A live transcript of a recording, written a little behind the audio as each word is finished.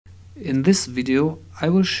In this video I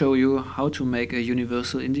will show you how to make a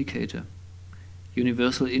universal indicator.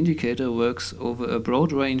 Universal indicator works over a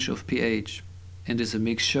broad range of pH and is a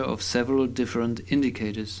mixture of several different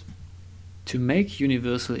indicators. To make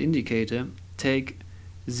universal indicator, take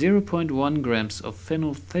 0.1 grams of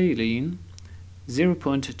phenolphthalein,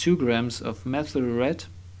 0.2 grams of methyl red,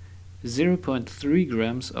 0.3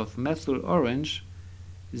 grams of methyl orange,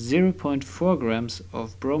 0.4 grams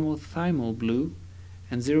of bromothymol blue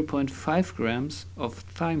and 0.5 grams of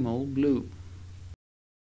thymol blue.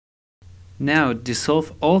 Now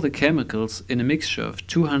dissolve all the chemicals in a mixture of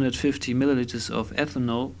 250 milliliters of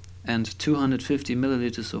ethanol and 250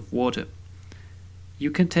 milliliters of water.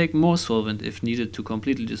 You can take more solvent if needed to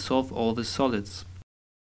completely dissolve all the solids.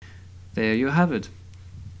 There you have it.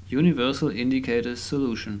 Universal indicator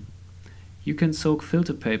solution. You can soak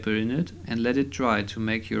filter paper in it and let it dry to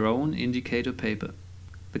make your own indicator paper.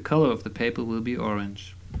 The color of the paper will be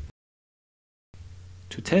orange.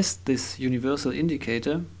 To test this universal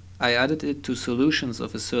indicator, I added it to solutions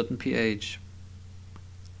of a certain pH.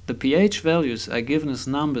 The pH values are given as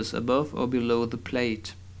numbers above or below the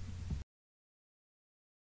plate.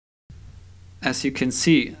 As you can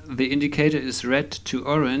see, the indicator is red to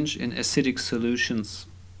orange in acidic solutions,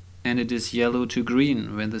 and it is yellow to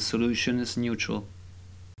green when the solution is neutral.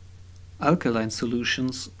 Alkaline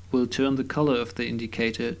solutions will turn the color of the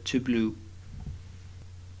indicator to blue.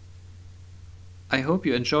 I hope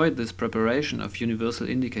you enjoyed this preparation of universal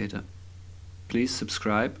indicator. Please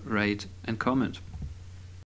subscribe, rate and comment.